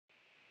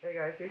Hey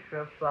guys, it's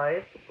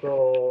Shoaib.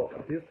 So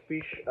this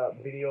fish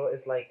video is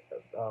like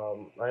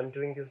I'm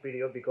doing this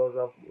video because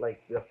of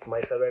like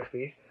my favorite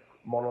fish,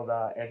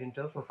 Monodactylus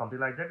argenteus or something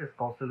like that. It's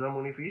called Silver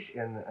Moony Fish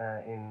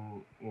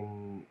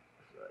in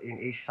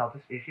Asia,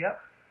 Southeast Asia.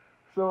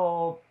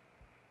 So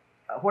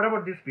what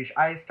about this fish?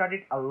 I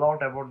studied a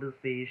lot about this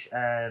fish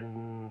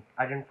and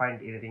I didn't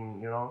find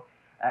anything.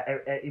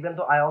 Even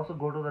though I also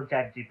go to the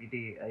Chat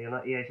GPT,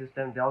 AI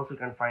system, they also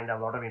can find a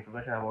lot of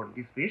information about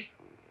this fish.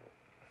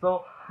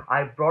 So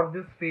I brought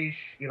this fish,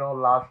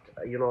 last,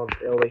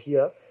 over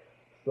here.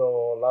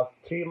 So last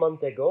 3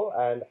 months ago,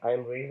 and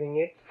I'm raising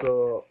it.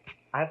 So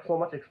I have so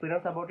much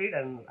experience about it,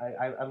 and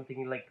I'm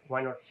thinking like,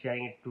 why not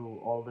sharing it to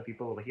all the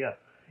people over here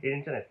in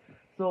internet?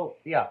 So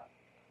yeah,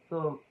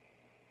 so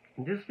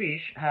this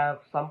fish have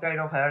some kind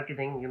of hierarchy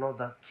thing,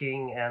 the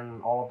king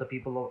and all of the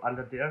people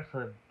under there.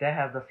 So they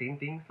have the same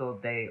thing. So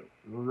they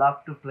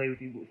love to play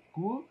with in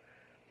school.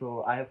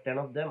 So I have 10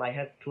 of them. I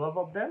have 12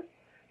 of them.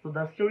 So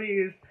the story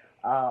is,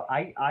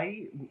 I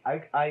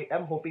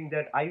am hoping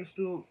that I used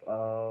to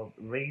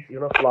raise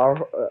flower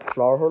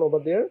horn over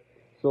there.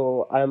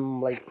 So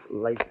I'm like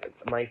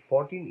my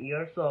 14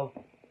 years of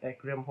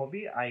aquarium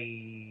hobby. I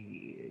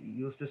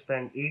used to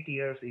spend 8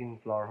 years in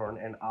flower horn,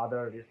 and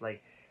other is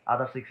like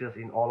other 6 years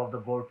in all of the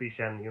goldfish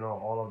and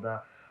all of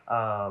the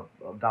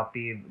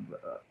guppy,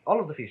 all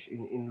of the fish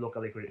in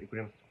local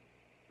aquarium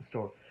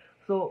store.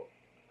 So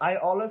I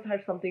always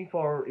had something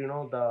for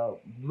the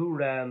blue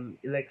ram,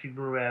 electric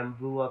blue ram,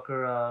 blue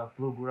akura,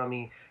 blue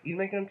gurami. In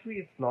my country,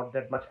 it's not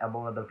that much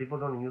available. People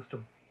don't used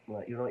to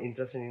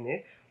interested in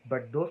it.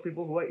 But those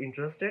people who are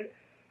interested,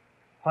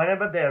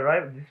 whenever they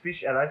arrive, this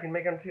fish arrive in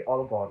my country,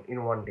 all gone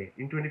in one day.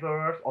 In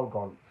 24 hours, all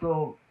gone.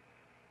 So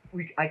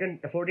I can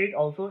afford it.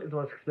 Also, it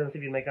was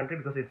expensive in my country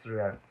because it's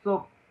rare.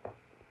 So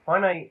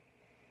when I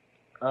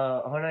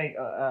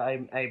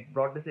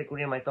brought this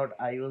aquarium, I thought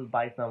I will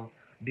buy some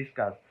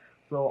discus.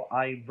 So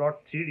I brought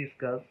three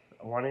discus.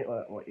 One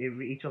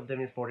every each of them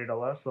is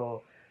 $40.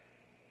 So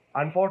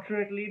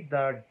unfortunately,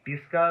 the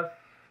discus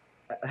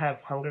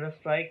have hunger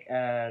strike,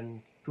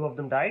 and two of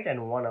them died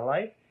and one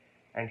alive.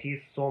 And he's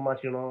so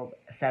much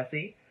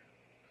sassy.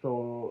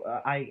 So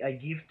I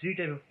give three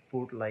type of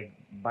food like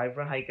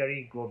Bifra,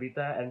 Hikari,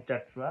 Gobita, and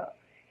Tetra.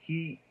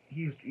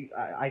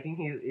 I think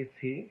it's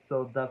he.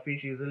 So the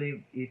fish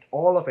usually eat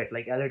all of it,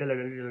 like a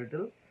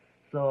little.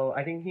 So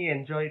I think he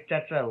enjoyed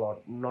Tetra a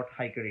lot, not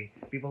Hikari.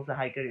 People say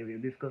Hikari, we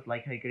discuss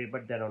like Hikari,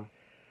 but they don't.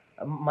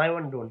 My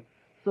one don't.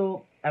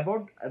 So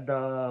about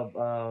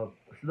the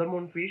Silver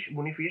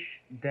Moony Fish,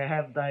 they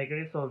have the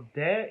Hikari. So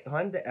they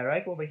when they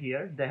arrive over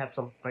here, they have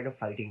some kind of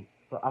fighting.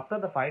 So after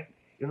the fight,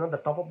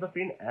 the top of the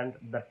fin and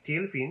the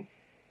tail fin,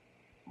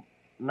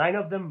 nine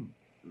of them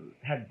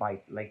had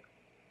bite, like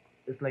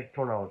it's like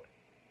thrown out,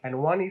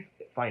 and one is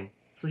fine.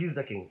 So he's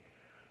the king.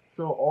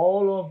 So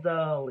all of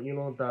the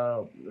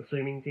the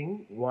swimming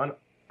thing, one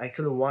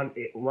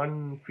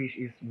fish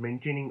is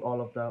maintaining all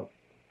of the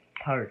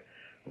herd.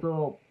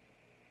 So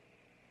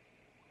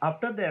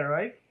after they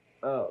arrive,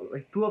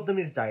 like two of them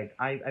is died.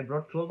 I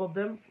brought 12 of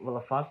them. Well,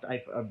 first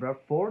I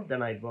brought four,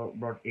 then I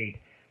brought eight.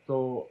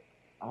 So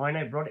when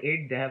I brought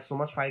eight, they have so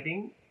much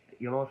fighting.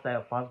 Say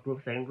first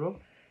group, second group.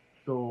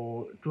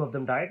 So two of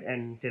them died,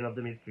 and 10 of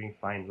them is doing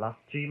fine. Last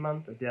 3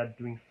 months, they are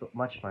doing so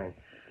much fine.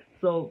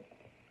 So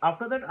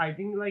after that, I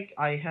think like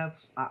I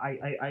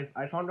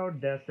found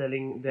out they're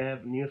selling. They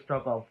have new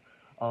stock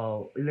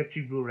of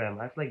electric blue ram.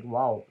 I was like,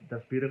 wow,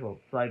 that's beautiful.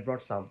 So I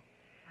brought some,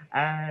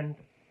 and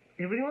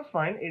everything was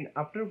fine. In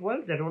after a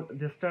while,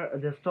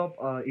 they stop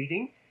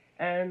eating,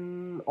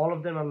 and all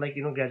of them are like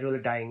gradually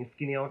dying,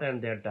 skinny out,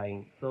 and they're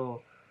dying.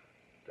 So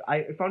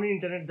I found on the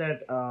internet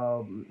that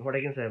what I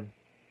can say,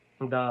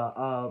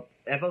 the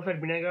apple cider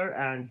vinegar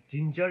and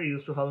ginger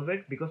used to help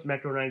it because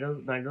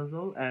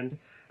metronidazole and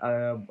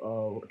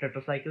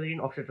tetracycline,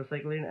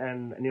 oxytetracycline,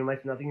 and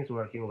neomycin, nothing is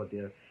working over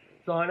there.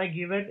 So when I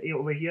give it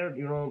over here,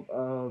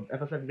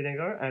 apple cider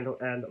vinegar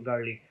and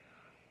garlic,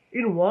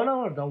 in 1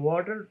 hour the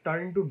water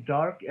turned into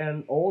dark,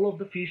 and all of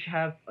the fish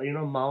have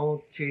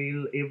mouth,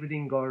 tail,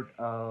 everything got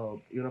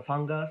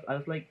fungus. I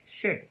was like,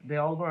 shit, they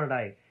all gonna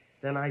die.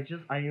 Then I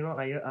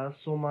was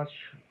so much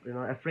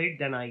afraid.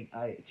 Then I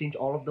changed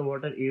all of the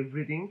water,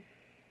 everything,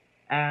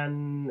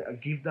 and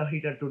give the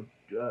heater to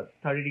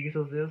 30 degrees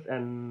Celsius,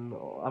 and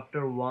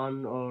after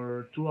 1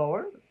 or 2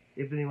 hours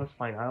everything was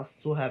fine. I was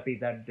so happy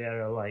that they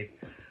are alive.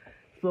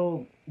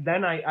 So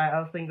then I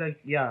was thinking like,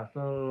 yeah,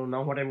 so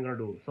now what I'm gonna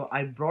do? So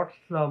I brought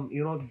some,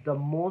 the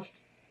most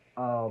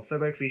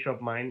favorite fish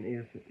of mine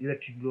is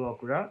electric blue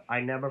okra. I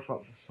never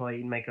saw it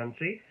in my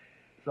country.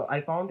 So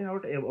I found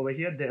out over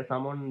here there's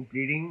someone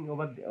breeding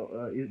over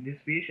this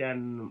fish,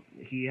 and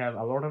he has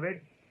a lot of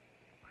it.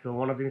 So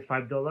one of them is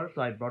 $5.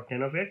 So I brought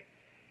 10 of it,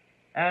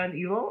 and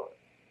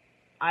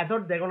I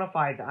thought they're gonna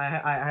fight. I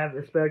have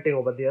a spare tank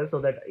over there, so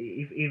that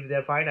if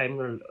they fight, I'm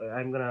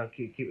gonna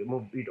keep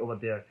move it over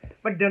there.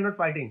 But they're not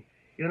fighting.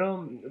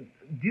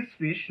 This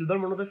fish, silver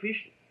monoda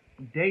fish,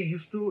 they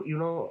used to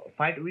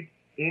fight with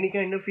any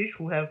kind of fish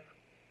who have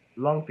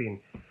long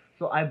fin.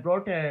 So I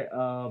brought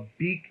a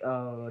big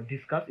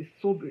discus. It's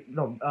so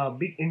no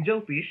big angel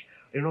fish,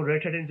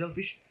 red-headed angel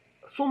fish,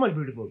 so much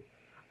beautiful.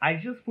 I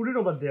just put it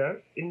over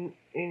there in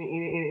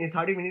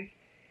 30 minutes.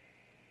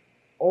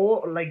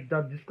 All like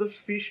the discus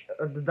fish,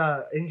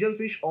 the angel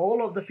fish,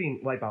 all of the fin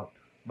wipe out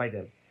by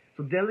them.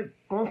 So they're like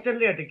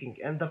constantly attacking,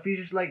 and the fish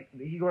is like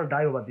he gonna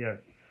die over there.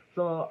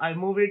 So I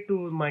move it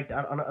to my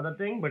another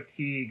thing, but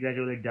he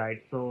gradually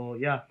died. So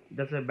yeah,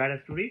 that's a bad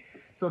story.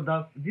 So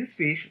this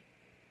fish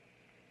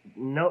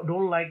no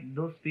don't like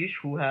those fish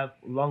who have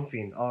long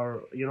fin,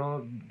 or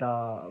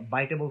the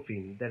biteable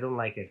fin. They don't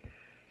like it.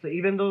 So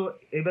even though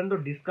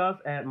discuss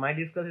my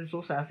discuss is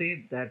so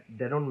sassy that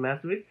they don't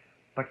mess with,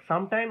 but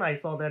sometime I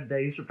saw that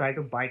they used to try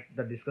to bite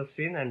the discus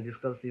fin, and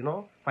discus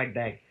fight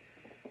back.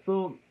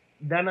 So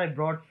then I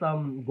brought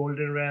some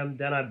golden ram,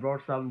 then I brought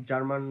some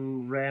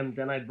German ram,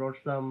 then I brought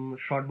some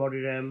short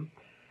body ram,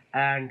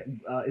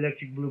 and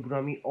electric blue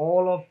gummy,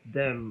 all of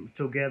them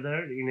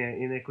together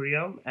in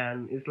aquarium.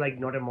 And it's like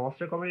not a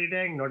monster community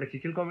tank, not a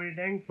chichil community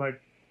tank, but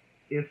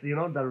it's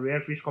the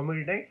rare fish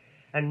community tank,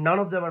 and none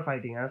of them are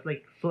fighting. I was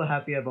like so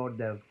happy about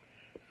them.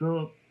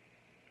 So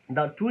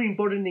the two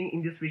important thing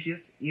in this fish is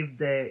if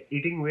they're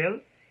eating well,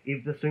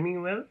 if they're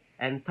swimming well,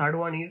 and third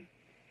one is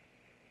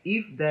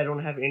if they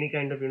don't have any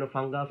kind of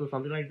fungus or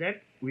something like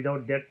that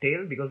without their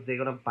tail, because they're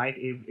gonna bite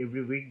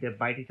every week. They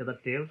bite each other's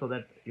tail so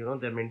that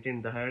they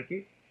maintain the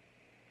hierarchy.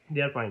 They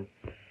are fine,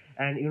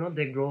 and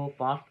they grow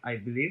fast. I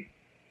believe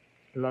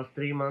last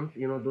 3 months,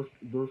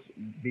 those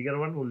bigger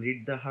one who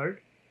lead the herd,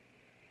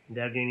 they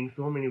are gaining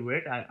so many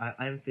weight.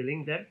 I'm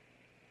feeling that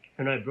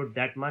I brought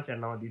that much,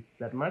 and now this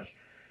that much.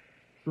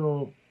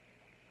 So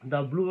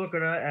the blue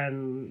okra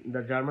and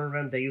the German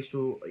ram, they used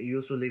to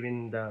live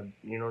in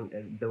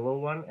the low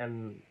one,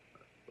 and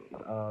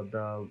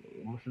the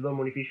Silver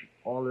Moony Fish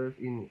always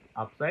in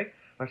upside.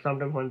 But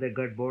sometimes when they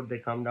get bored, they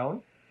come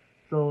down.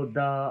 So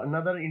the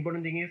another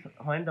important thing is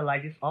when the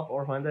light is up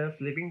or when they're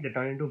sleeping, they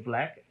turn into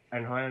black.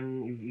 And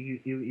when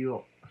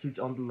you switch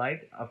on the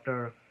light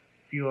after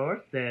few hours,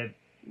 they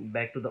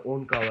back to the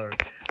own color.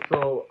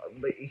 So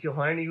but if you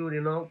when you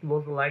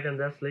close the light and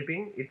they're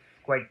sleeping, it's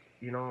quite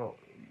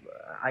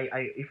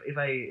I if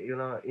I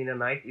in a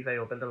night if I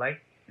open the light,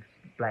 it's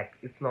black.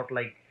 It's not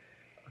like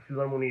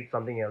Silver Moon is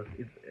something else.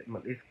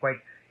 It's quite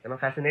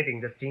fascinating.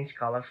 They change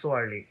color so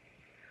early.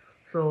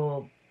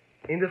 So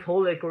in this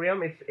whole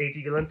aquarium, it's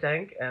 80-gallon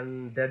tank,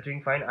 and they're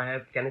doing fine. I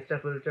have canister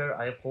filter,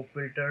 I have hope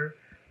filter,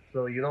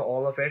 so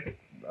all of it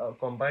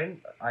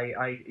combined.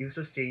 I used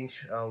to change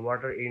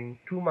water in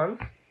 2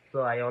 months,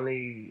 so I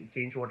only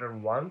change water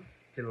once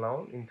till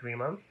now in 3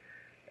 months,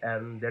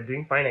 and they're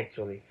doing fine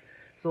actually.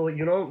 So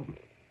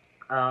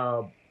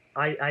uh,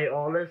 I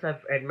always have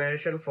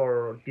admiration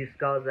for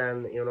discus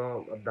and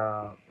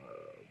the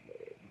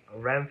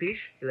ramfish,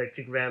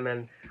 electric ram,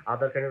 and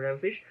other kind of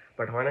ramfish.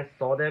 But when I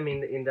saw them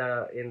in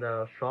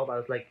the shop, I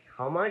was like,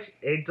 how much?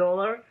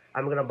 $8?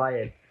 I'm gonna buy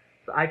it.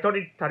 So I thought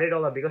it's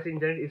 $30 because in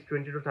there it's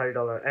 20 to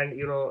 $30, and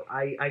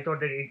I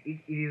thought that it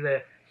is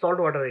a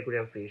saltwater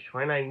aquarium fish.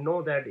 When I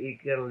know that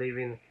it can live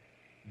in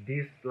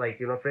this like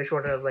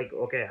freshwater, I was like,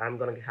 okay, I'm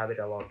gonna have it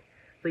a lot.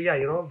 So yeah,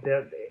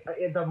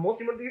 the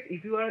most important thing is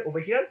if you are over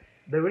here,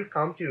 they will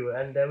come to you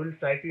and they will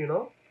try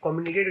to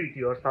communicate with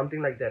you or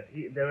something like that.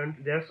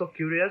 They're so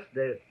curious.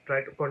 They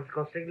try to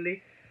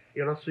constantly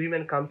swim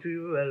and come to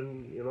you,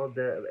 and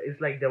it's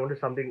like they want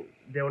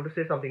to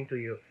say something to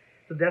you.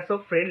 So they're so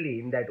friendly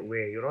in that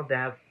way. They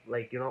have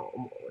like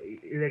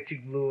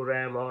electric blue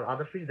ram or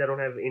other fish. They don't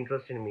have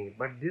interest in me,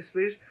 but this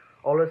fish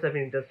always have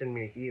interest in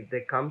me.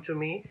 They come to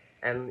me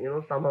and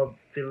somehow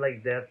feel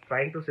like they're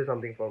trying to say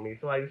something for me.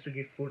 So I used to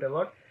give food a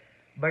lot,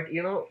 but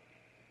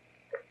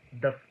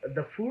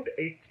the food,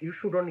 you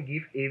shouldn't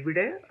give every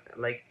day.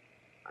 Like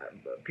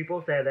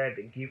people say that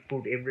give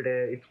food every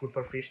day, it's good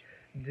for fish.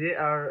 They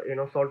are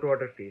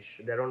saltwater fish.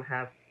 They don't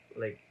have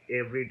like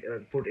every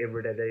food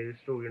every day. They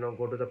used to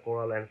go to the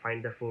coral and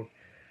find the food.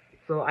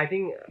 So I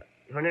think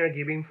when you're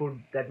giving food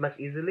that much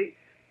easily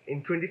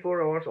in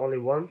 24 hours only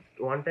one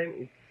time,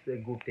 it's a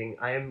good thing.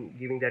 I am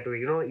giving that way.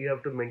 You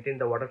have to maintain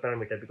the water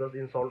parameter, because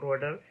in salt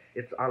water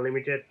it's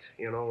unlimited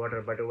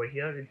water, but over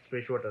here it's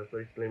fresh water, so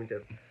it's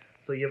limited.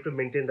 So you have to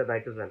maintain the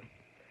nitrogen.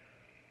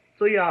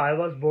 So yeah, I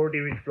was bored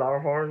with flower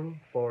horn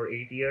for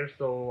 8 years,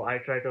 so I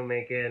tried to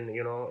make an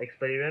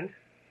experiment.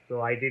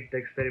 So I did the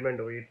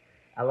experiment with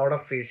a lot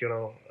of fish,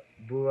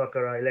 blue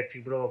okra,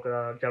 electric blue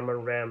okra,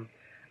 German ram,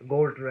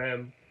 gold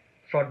ram,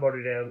 short body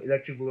ram,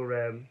 electric blue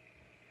ram,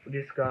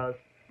 discus,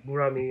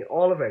 gurami,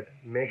 all of it.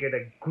 Make it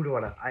a good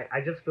one.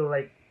 I just feel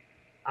like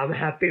I'm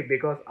happy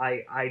because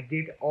I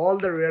did all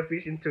the rare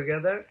fish in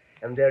together,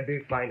 and they're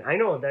doing fine. I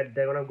know that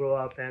they're gonna grow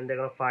up and they're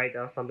gonna fight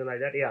or something like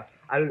that. Yeah,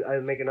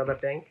 I'll make another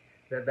tank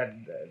that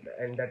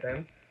and that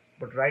time.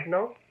 But right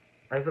now,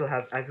 I feel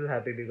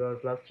happy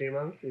because last 3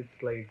 months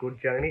it's like a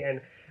good journey.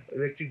 And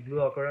electric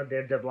blue okra,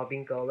 they're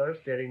developing colors.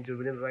 They're in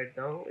juvenile right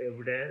now.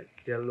 Every day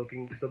they're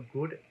looking so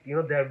good.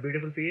 They're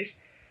beautiful fish.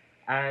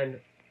 And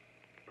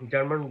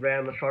German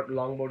ram, short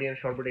long body and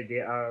short body,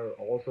 they are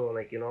also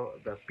like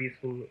the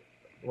peaceful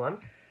one.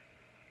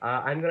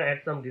 I'm gonna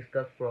add some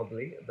discuss,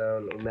 probably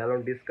the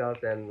melon discuss,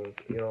 and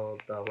the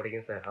what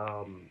you can say,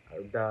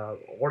 the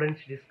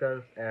orange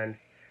discuss and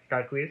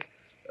turquoise.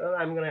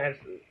 I'm gonna add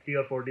 3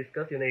 or 4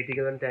 discuss. 80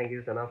 gallon tank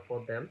is enough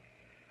for them.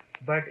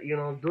 But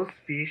those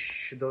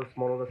fish, those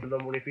the silver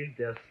moony fish,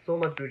 they're so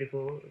much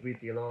beautiful with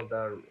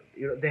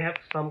they have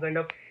some kind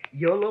of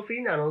yellow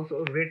fin and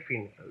also red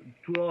fin.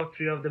 2 or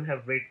 3 of them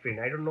have red fin.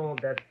 I don't know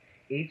that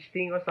age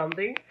thing or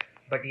something,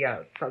 but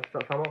yeah, some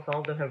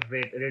of them have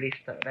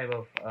reddish type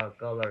of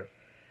color,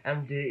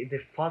 and they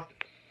fast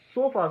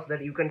so fast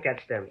that you can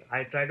catch them.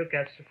 I try to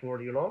catch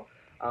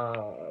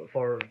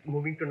for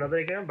moving to another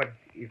aquarium, but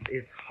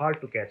it's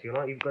hard to catch.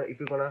 If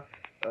you're gonna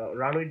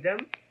run with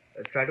them,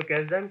 try to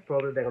catch them,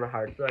 probably they're gonna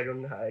hurt. So I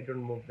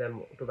don't move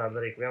them to the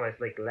other aquarium. It's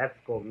like, let's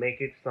go,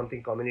 make it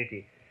something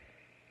community.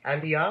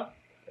 And yeah,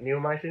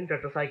 neomycin,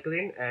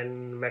 tetracycline,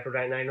 and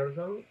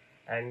metronidazole,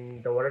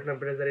 and the water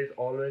temperature is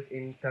always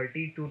in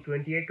 30 to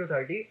 28 to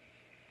 30.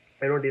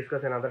 I don't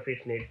discuss another fish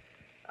need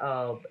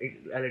a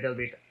little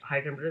bit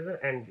high temperature,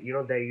 and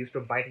they used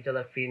to bite each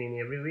other fin in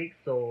every week,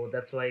 so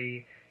that's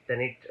why they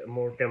need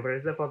more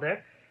temperature for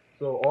that.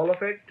 So all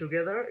of it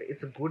together,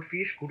 it's a good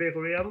fish, good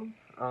aquarium,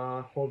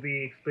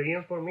 hobby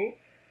experience for me.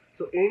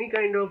 So any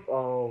kind of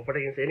what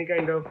I can say, any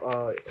kind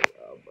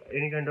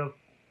of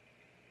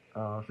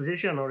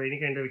suggestion or any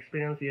kind of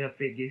experience you have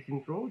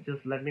facing through,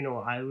 just let me know.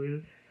 I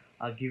will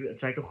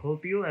try to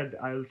help you, and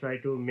I will try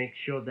to make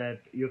sure that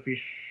your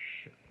fish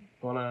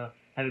gonna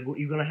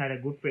you're gonna have a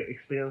good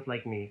experience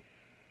like me.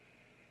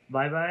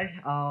 Bye bye.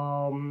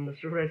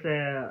 Should I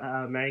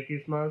say Merry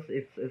Christmas?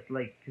 It's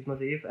like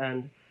Christmas Eve,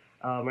 and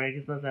Merry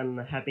Christmas and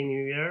Happy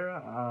New Year.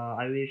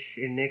 I wish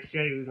in next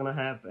year you're gonna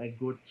have a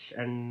good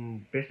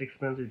and best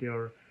experience with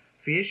your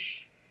fish.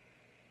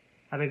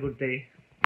 Have a good day.